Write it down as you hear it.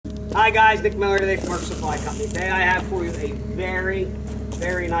Hi guys, Nick Miller, the Commercial Supply Company. Today I have for you a very,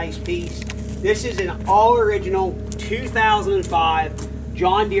 very nice piece. This is an all original 2005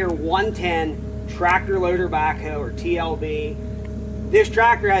 John Deere 110 tractor loader backhoe, or TLB. This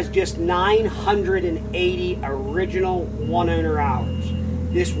tractor has just 980 original one owner hours.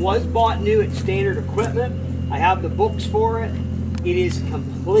 This was bought new at Standard Equipment. I have the books for it. It is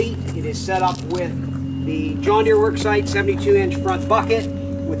complete. It is set up with the John Deere Worksite 72-inch front bucket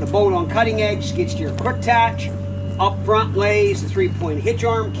with a bolt-on cutting edge, skid steer quick attach. Up front lays the 3-point hitch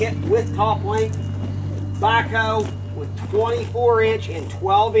arm kit with top length. Backhoe with 24-inch and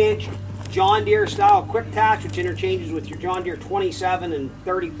 12-inch John Deere style quick attach, which interchanges with your John Deere 27 and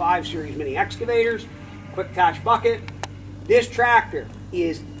 35 series mini excavators. Quick attach bucket. This tractor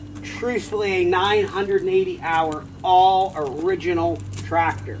is truthfully a 980 hour all original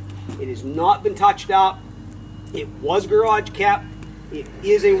tractor. It has not been touched up. It was garage kept. It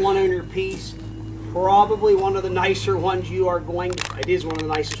is a one owner piece. Probably one of the nicer ones it is one of the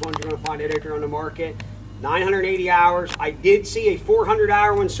nicest ones you're going to find out there on the market. 980 hours. I did see a 400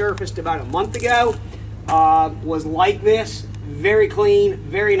 hour one surfaced about a month ago. Was like this. Very clean,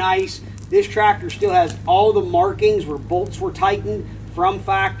 very nice. This tractor still has all the markings where bolts were tightened from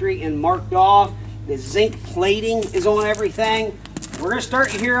factory and marked off. The zinc plating is on everything. We're going to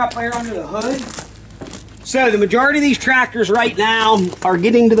start here up there under the hood. So the majority of these tractors right now are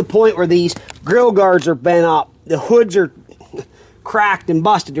getting to the point where these grill guards are bent up. The hoods are cracked and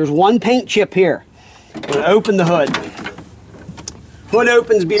busted. There's one paint chip here. I'm going to open the hood. Hood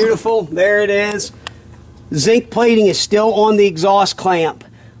opens beautiful. There it is. Zinc plating is still on the exhaust clamp.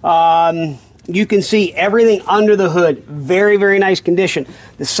 You can see everything under the hood. Very, very nice condition.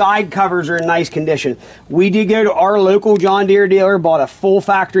 The side covers are in nice condition. We did go to our local John Deere dealer, bought a full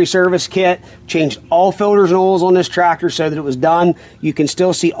factory service kit, changed all filters and oils on this tractor so that it was done. You can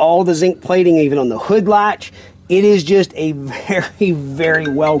still see all the zinc plating even on the hood latch. It is just a very, very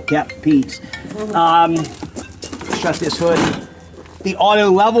well kept piece. Shut this hood. The auto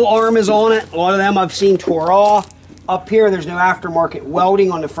level arm is on it. A lot of them I've seen tore off. Up here, there's no aftermarket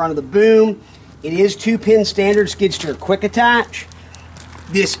welding on the front of the boom. It is 2-pin standard skid steer quick attach.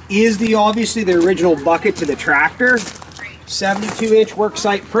 This is obviously the original bucket to the tractor. 72-inch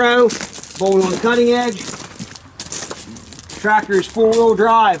Worksite Pro, bolt-on cutting edge. Tractor is 4-wheel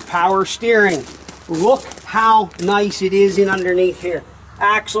drive, power steering. Look how nice it is in underneath here.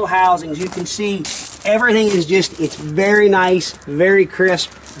 Axle housings, you can see everything is just, it's very nice, very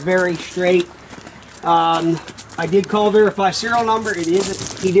crisp, very straight. I did call verify serial number. It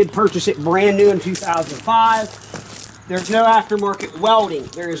is. He did purchase it brand new in 2005. There's no aftermarket welding.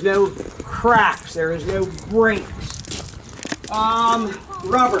 There is no cracks. There is no breaks.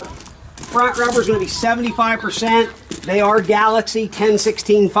 Rubber. Front rubber is going to be 75%. They are Galaxy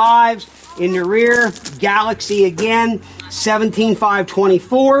 10/16/5s. In the rear, Galaxy again,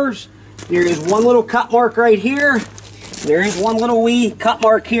 17/5/24s. There is one little cut mark right here. There is one little wee cut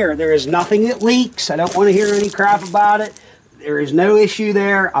mark here. There is nothing that leaks. I don't want to hear any crap about it. There is no issue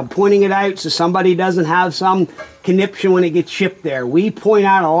there. I'm pointing it out so somebody doesn't have some conniption when it gets shipped there. We point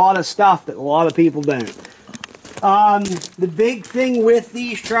out a lot of stuff that a lot of people don't. The big thing with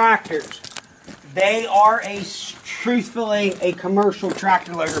these tractors, they are truthfully a commercial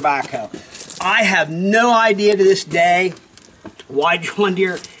tractor loader backhoe. I have no idea to this day why John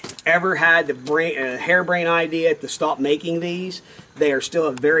Deere ever had the harebrained idea to stop making these. They are still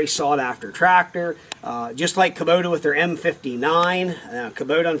a very sought after tractor. Just like Kubota with their M59.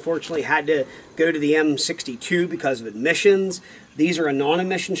 Kubota unfortunately had to go to the M62 because of emissions. These are a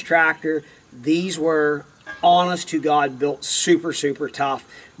non-emissions tractor. These were honest to God built super, super tough.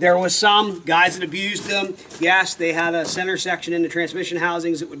 There was some guys that abused them. Yes, they had a center section in the transmission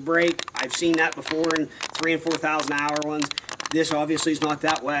housings that would break. I've seen that before in 3,000 and 4,000 hour ones. This obviously is not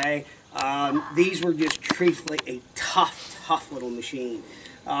that way. These were just truthfully a tough little machine.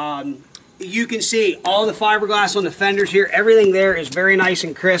 You can see all the fiberglass on the fenders here. Everything there is very nice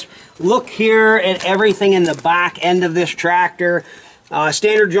and crisp. Look here at everything in the back end of this tractor.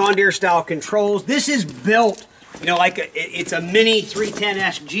 Standard John Deere style controls. This is built, you know, like it's a mini 310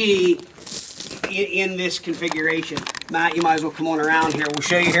 SG in this configuration. Matt, you might as well come on around here. We'll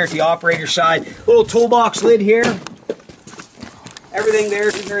show you here at the operator side. Little toolbox lid here. Everything there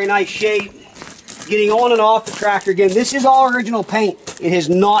is in very nice shape. Getting on and off the tractor again. This is all original paint. It has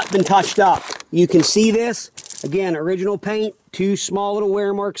not been touched up. You can see this. Again, original paint. 2 small little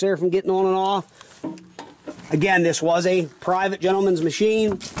wear marks there from getting on and off. Again, this was a private gentleman's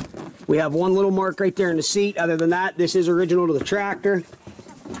machine. We have one little mark right there in the seat. Other than that, this is original to the tractor.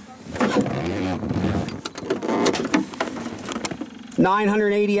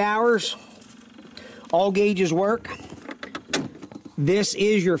 980 hours. All gauges work. This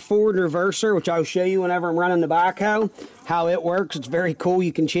is your forward reverser, which I'll show you whenever I'm running the backhoe, how it works. It's very cool.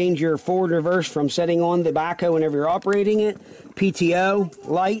 You can change your forward reverse from setting on the backhoe whenever you're operating it. PTO,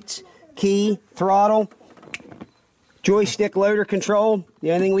 lights, key, throttle, joystick loader control.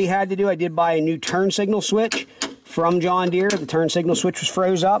 The only thing we had to do, I did buy a new turn signal switch from John Deere. The turn signal switch was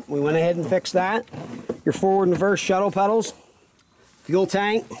froze up. We went ahead and fixed that. Your forward and reverse shuttle pedals, fuel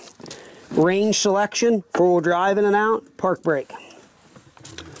tank, range selection, four-wheel drive in and out, park brake.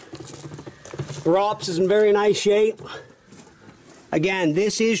 The ROPS is in very nice shape. Again,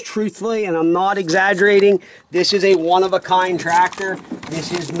 this is truthfully, and I'm not exaggerating, this is a one-of-a-kind tractor.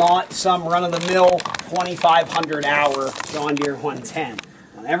 This is not some run-of-the-mill 2,500 hour John Deere 110.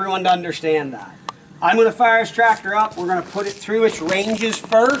 I want everyone to understand that. I'm going to fire this tractor up. We're going to put it through its ranges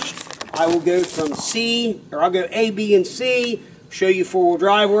first. I will go from C, or I'll go A, B, and C, show you four-wheel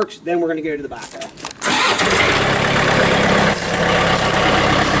drive works, then we're going to go to the backhoe.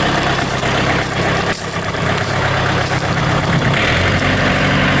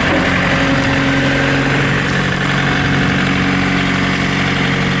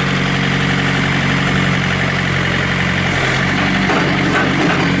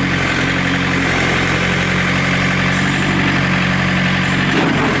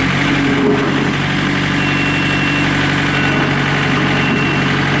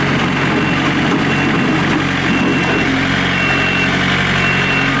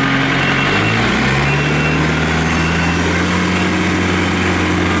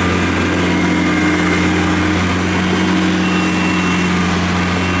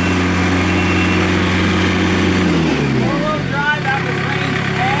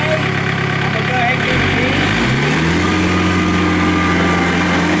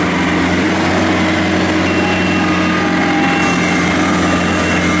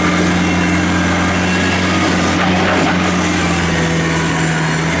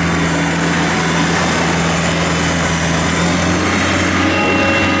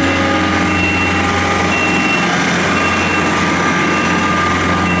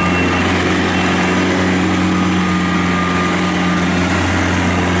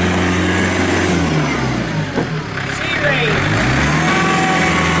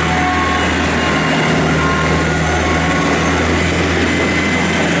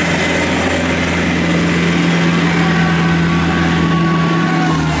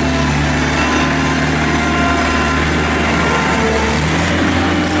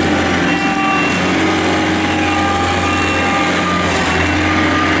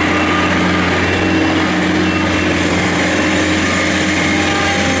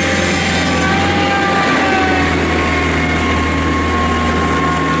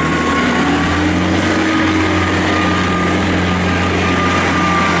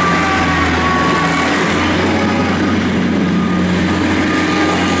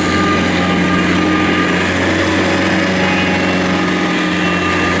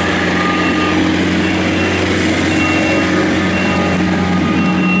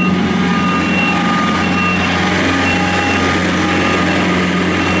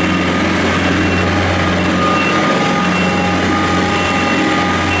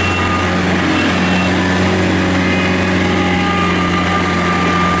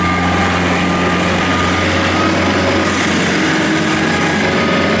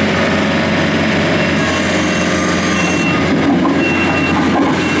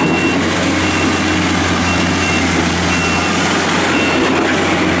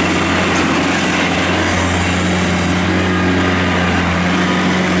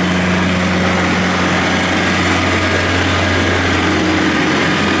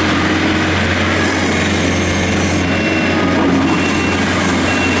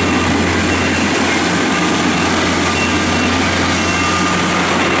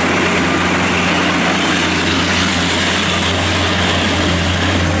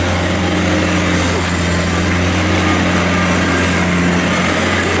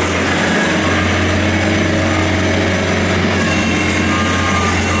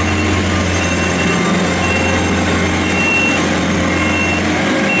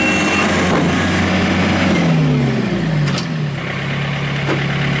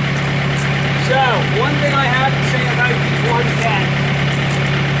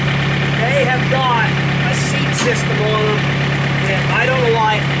 system on them. And I don't know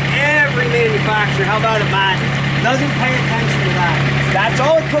why every manufacturer, how about it, Matt, doesn't pay attention to that. That's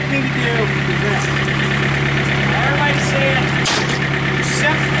all it took me to do is this. Everybody see it. You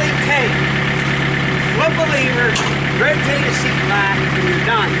simply take flip a lever, rotate a seat back, and you're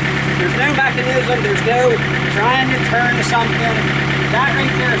done. There's no mechanism, there's no trying to turn to something. That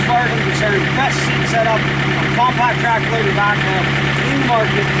right there, as far as I'm concerned, best seat setup on compact track loader backhoe in the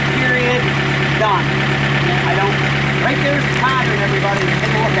market, period, done. I don't, right there's the pattern, everybody,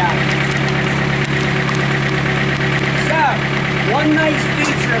 take a look at it. So, one nice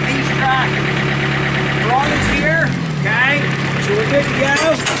feature of these tractors, throttle is here, okay, so we're good to go.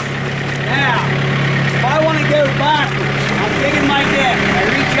 Now, if I want to go backwards, I'm digging my deck, I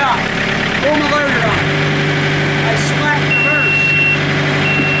reach up, pull my loader on, I select reverse,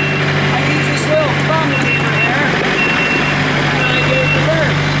 I use this little thumb lever there, and I go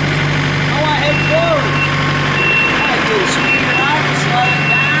reverse. I want to head forward, I do speed it up, slow it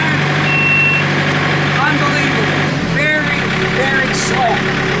down, unbelievable, very, very slow.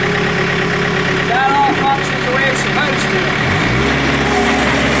 That all functions the way it's supposed to.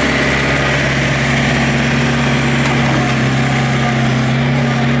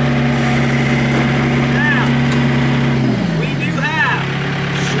 Now, we do have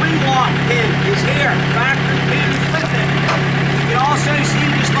swing lock pin is here. Factory pin is with it. You can also see,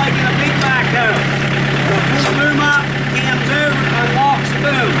 just like in a big backhoe, the pull the boom up, cams over, unlocks the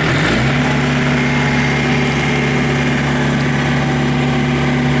boom.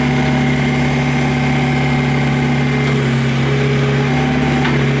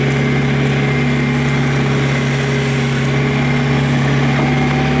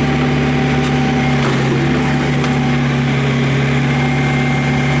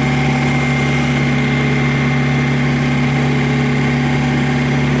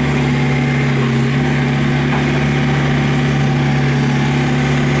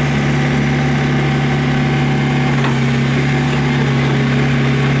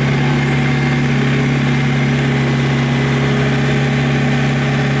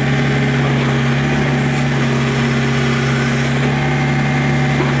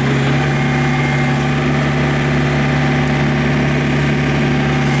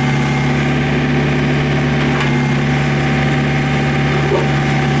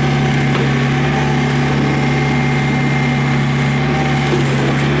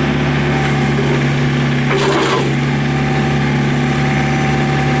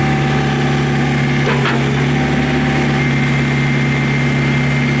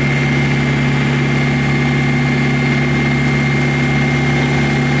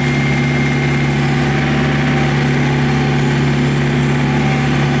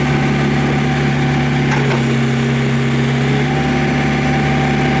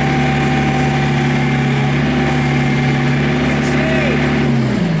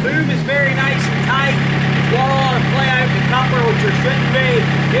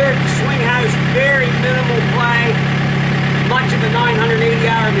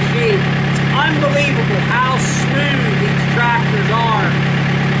 Unbelievable how smooth these tractors are.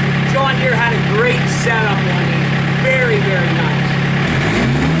 John Deere had a great setup on these. Very, very nice.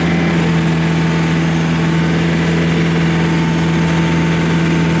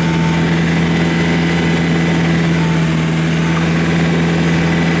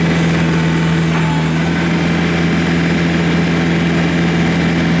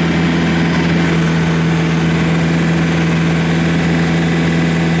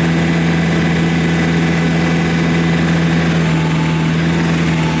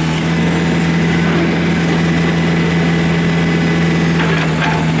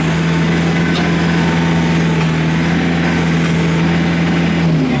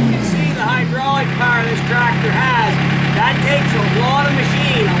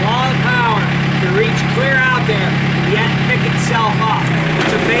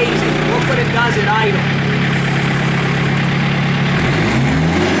 Does it idle.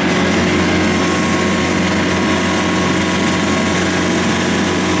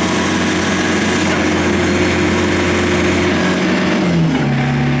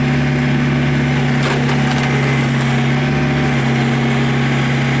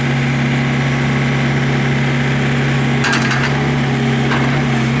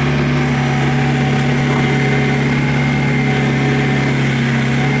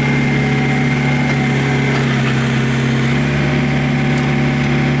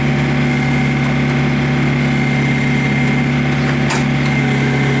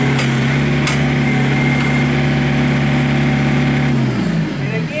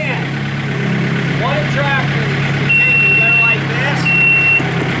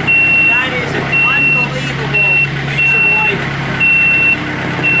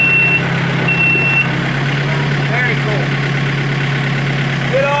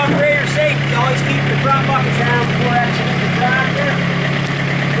 Front buckets down before exiting the tractor.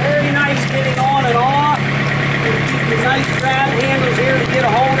 Very nice getting on and off. the nice grab handles here to get a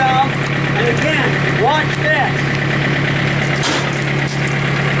hold of. And again, watch this.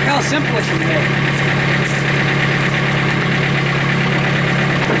 Look how simple it can be.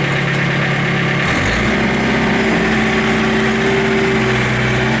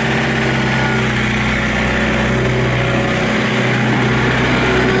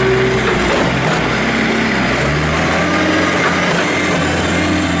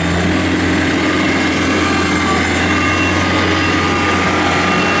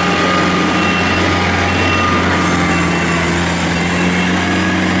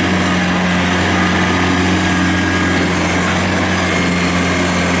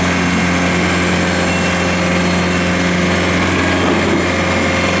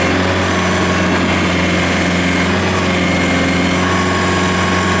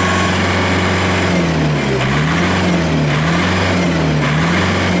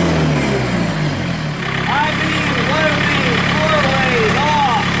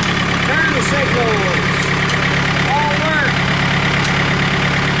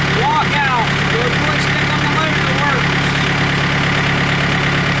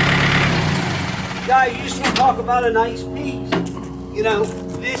 Guys, you just want to talk about a nice piece. You know,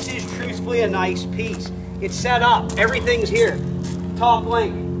 this is truthfully a nice piece. It's set up. Everything's here. Top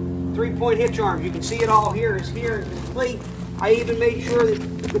link, 3-point hitch arms. You can see it all here. It's here and complete. I even made sure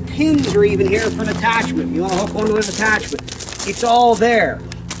that the pins are even here for an attachment. You want to hook onto an attachment. It's all there.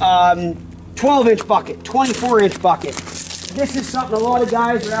 12-inch bucket, 24-inch bucket. This is something a lot of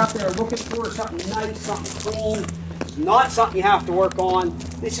guys are out there looking for, something nice, something clean. It's not something you have to work on.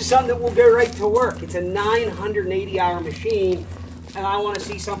 This is something that will go right to work. It's a 980-hour machine, and I want to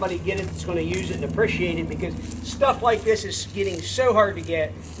see somebody get it that's going to use it and appreciate it, because stuff like this is getting so hard to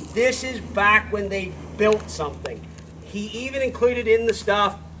get. This is back when they built something. He even included in the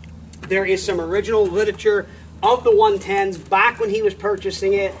stuff, there is some original literature of the 110s back when he was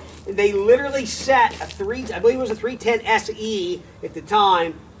purchasing it. They literally set a I believe it was a 310 SE at the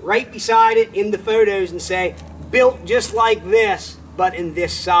time, right beside it in the photos and say, built just like this, but in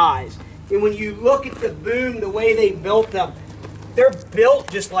this size. And when you look at the boom, the way they built them, they're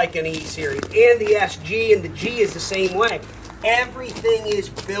built just like an E-Series, and the SG, and the G is the same way. Everything is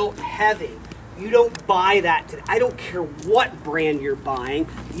built heavy. You don't buy that today. I don't care what brand you're buying.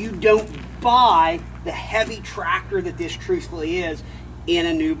 You don't buy the heavy tractor that this truthfully is in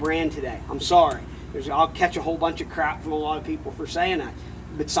a new brand today. I'm sorry. I'll catch a whole bunch of crap from a lot of people for saying that.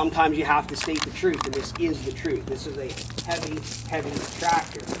 But sometimes you have to state the truth, and this is the truth. This is a heavy, heavy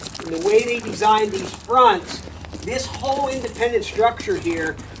tractor. And the way they designed these fronts, this whole independent structure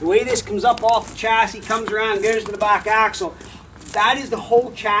here, the way this comes up off the chassis, comes around, and goes to the back axle, that is the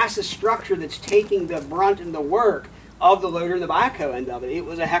whole chassis structure that's taking the brunt and the work of the loader and the backhoe end of it. It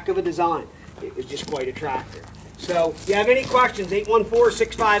was a heck of a design. It was just quite a tractor. So if you have any questions,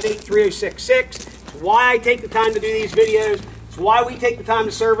 814-658-3066. It's why I take the time to do these videos. It's why we take the time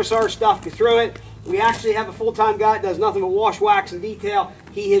to service our stuff, go through it. We actually have a full-time guy that does nothing but wash, wax, and detail.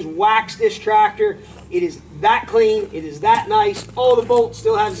 He has waxed this tractor. It is that clean. It is that nice. All the bolts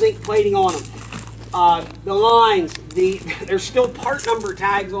still have zinc plating on them. The lines, there's still part number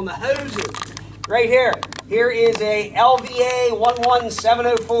tags on the hoses. Right here. Here is a LVA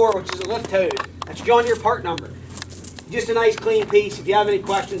 11704, which is a lift hose. That's John Deere part number. Just a nice clean piece. If you have any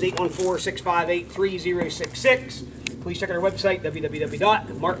questions, 814-658-3066. Please check out our website,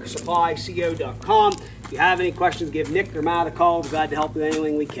 www.marksupplyco.com. If you have any questions, give Nick or Matt a call. We're glad to help with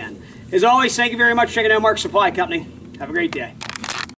anything we can. As always, thank you very much for checking out Mark Supply Company. Have a great day.